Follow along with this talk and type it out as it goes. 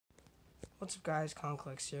What's up guys,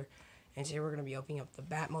 Conclex here, and today we're going to be opening up the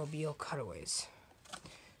Batmobile Cutaways.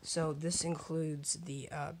 So this includes the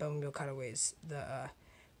Batmobile Cutaways. The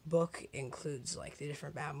book includes like the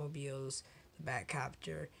different Batmobiles, the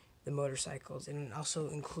Batcopter, the motorcycles, and it also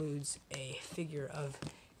includes a figure of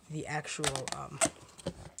the actual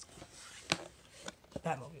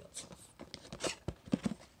Batmobile itself.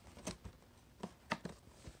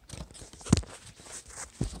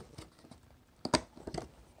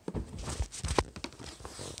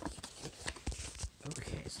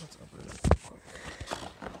 Okay, so let's open it up real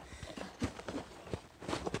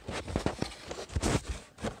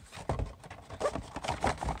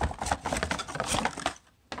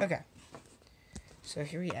quick. Okay, so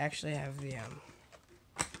here we actually have the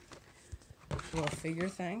little figure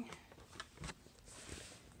thing.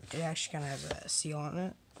 It actually kind of has a seal on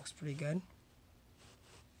it. Looks pretty good.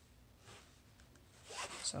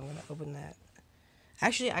 So I'm gonna open that.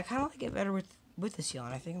 Actually, I kind of like it better with the seal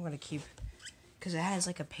on. I think I'm gonna keep, because it has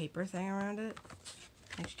like a paper thing around it.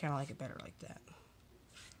 I actually kind of like it better like that.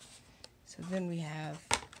 So then we have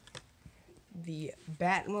the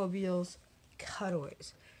Batmobile's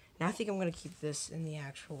Cutaways. Now I think I'm gonna keep this in the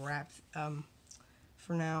actual wrap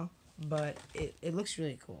for now, but it looks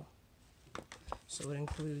really cool. So it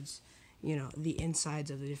includes, you know, the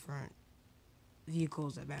insides of the different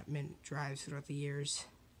vehicles that Batman drives throughout the years,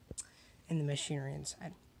 and the machinery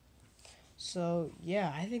inside. So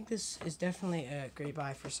yeah, I think this is definitely a great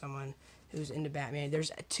buy for someone who's into Batman.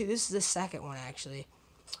 There's two. This is the second one actually.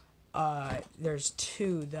 There's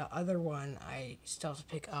two. The other one I still have to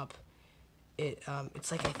pick up.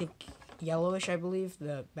 It's like, I think, yellowish, I believe,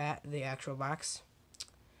 the actual box.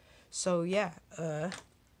 So yeah,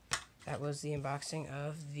 that was the unboxing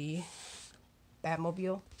of the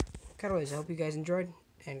Batmobile Cutaways. I hope you guys enjoyed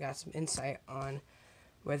and got some insight on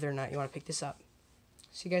whether or not you want to pick this up.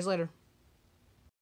 See you guys later.